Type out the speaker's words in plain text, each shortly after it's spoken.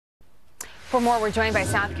For more, we're joined by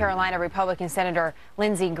South Carolina Republican Senator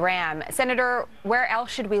Lindsey Graham. Senator, where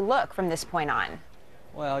else should we look from this point on?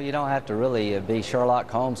 Well, you don't have to really be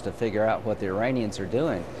Sherlock Holmes to figure out what the Iranians are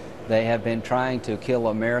doing. They have been trying to kill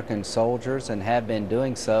American soldiers and have been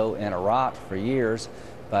doing so in Iraq for years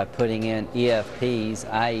by putting in EFPs,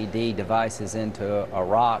 IED devices into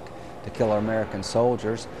Iraq to kill American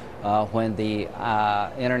soldiers. When the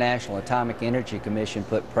International Atomic Energy Commission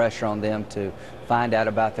put pressure on them to find out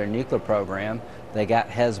about their nuclear program, they got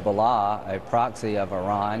Hezbollah, a proxy of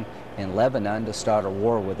Iran, in Lebanon to start a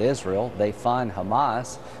war with Israel. They fund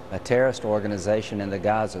Hamas, a terrorist organization in the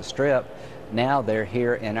Gaza Strip. Now they're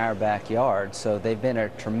here in our backyard. So they've been a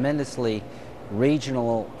tremendously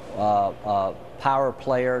regional power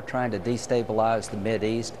player trying to destabilize the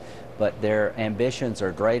Mideast, but their ambitions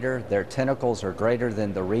are greater, their tentacles are greater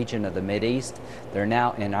than the region of the Mideast. They're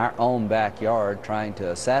now in our own backyard trying to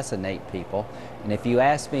assassinate people. And if you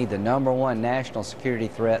ask me the #1 national security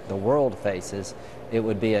threat the world faces, it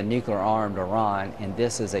would be a nuclear-armed Iran, and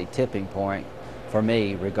this is a tipping point for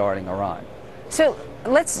me regarding Iran. So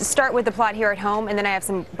let's start with the plot here at home, and then I have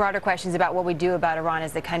some broader questions about what we do about Iran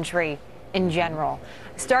as the country in general.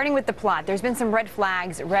 Starting with the plot, there's been some red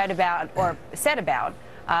flags read about or said about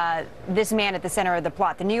this man at the center of the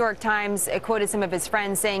plot. The New York Times quoted some of his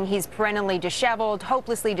friends saying he's perennially disheveled,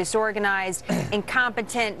 hopelessly disorganized,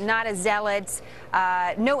 incompetent, not a zealot,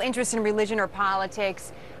 no interest in religion or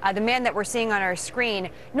politics. The man that we're seeing on our screen,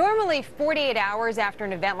 normally 48 hours after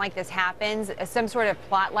an event like this happens, some sort of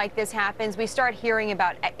plot like this happens, we start hearing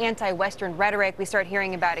about anti-Western rhetoric, we start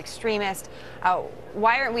hearing about extremists.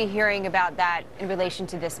 Why aren't we hearing about that in relation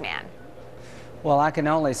to this man? Well, I can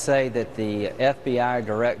only say that the FBI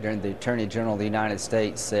director and the Attorney General of the United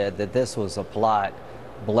States said that this was a plot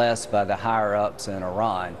blessed by the higher-ups in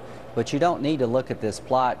Iran. But you don't need to look at this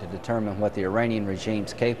plot to determine what the Iranian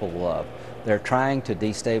regime's capable of. They're trying to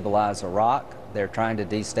destabilize Iraq. They're trying to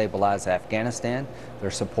destabilize Afghanistan. They're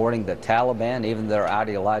supporting the Taliban, even though they're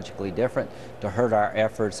ideologically different, to hurt our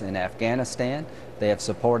efforts in Afghanistan. They have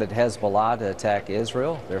supported Hezbollah to attack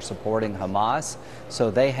Israel. They're supporting Hamas.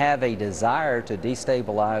 So they have a desire to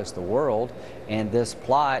destabilize the world. And this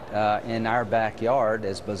plot in our backyard,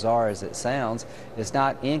 as bizarre as it sounds, is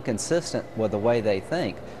not inconsistent with the way they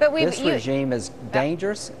think. But this regime is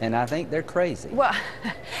dangerous, and I think they're crazy. Well,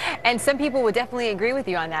 and some people would definitely agree with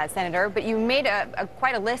you on that, Senator. But you made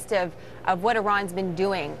quite a list of what Iran's been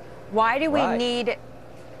doing. Why do we need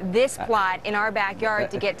this plot in our backyard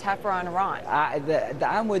to get tougher on Iran?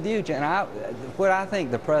 I'm with you, Jen. What I think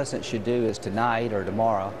the president should do is tonight or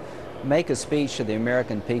tomorrow make a speech to the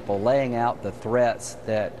American people laying out the threats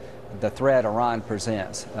that the threat Iran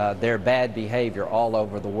presents, their bad behavior all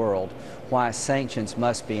over the world, why sanctions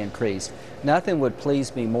must be increased. Nothing would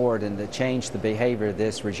please me more than to change the behavior of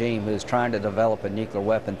this regime who is trying to develop a nuclear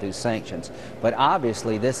weapon through sanctions. But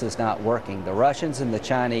obviously this is not working. The Russians and the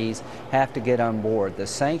Chinese have to get on board. The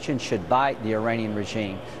sanctions should bite the Iranian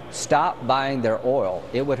regime. Stop buying their oil.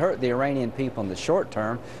 It would hurt the Iranian people in the short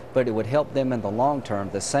term, but it would help them in the long term.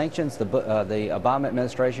 The sanctions the Obama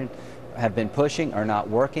administration have been pushing are not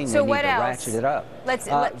working. So we need what to else? ratchet it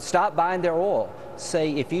up. Stop buying their oil.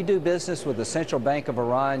 Say if you do business with the Central Bank of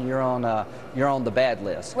Iran, you're on the bad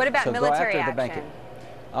list. What about military action?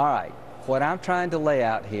 All right. What I'm trying to lay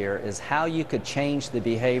out here is how you could change the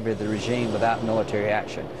behavior of the regime without military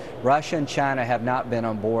action. Russia and China have not been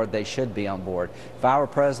on board. They should be on board. If I were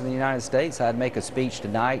President of the United States, I'd make a speech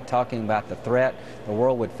tonight talking about the threat the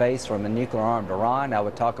world would face from a nuclear-armed Iran. I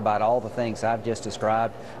would talk about all the things I've just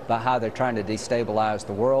described, about how they're trying to destabilize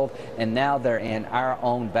the world, and now they're in our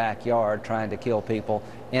own backyard trying to kill people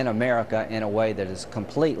in America in a way that is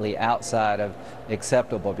completely outside of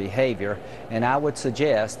acceptable behavior. And I would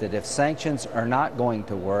suggest that if sanctions are not going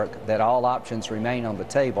to work, that all options remain on the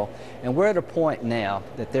table. And we're at a point now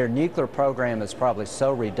that their nuclear program is probably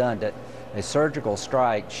so redundant, a surgical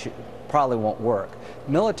strike probably won't work.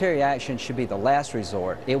 Military action should be the last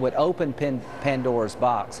resort. It would open Pandora's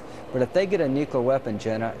box. But if they get a nuclear weapon,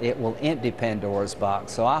 Jenna, it will empty Pandora's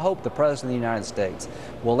box. So I hope the President of the United States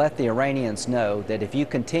will let the Iranians know that if you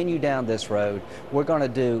continue down this road, we're going to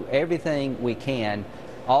do everything we can,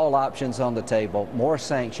 all options on the table, more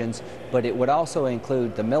sanctions, but it would also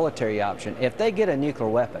include the military option. If they get a nuclear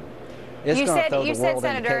weapon, it's going to throw the world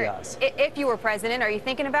into chaos. If you were president, are you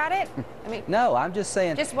thinking about it? I mean, no, I'm just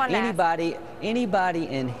saying just one anybody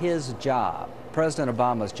in his job President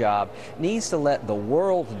Obama's job, needs to let the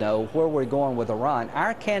world know where we're going with Iran.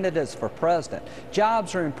 Our candidates for president,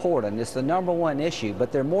 jobs are important. It's the #1 issue,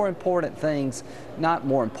 but there are more important things, not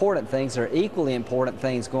more important things, there are equally important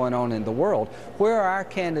things going on in the world. Where are our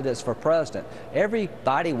candidates for president?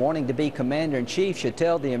 Everybody wanting to be commander-in-chief should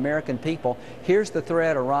tell the American people, here's the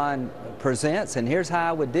threat Iran presents, and here's how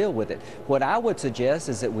I would deal with it. What I would suggest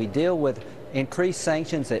is that we deal with increased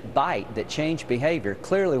sanctions that bite, that change behavior.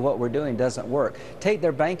 Clearly what we're doing doesn't work. Take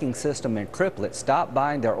their banking system and cripple it. Stop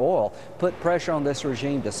buying their oil. Put pressure on this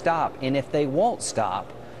regime to stop. And if they won't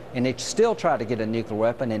stop, and they still try to get a nuclear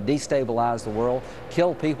weapon and destabilize the world,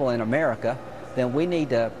 kill people in America, then we need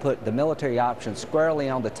to put the military option squarely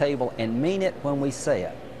on the table and mean it when we say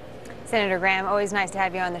it. Senator Graham, always nice to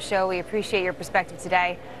have you on the show. We appreciate your perspective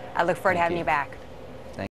today. I look forward to having you back.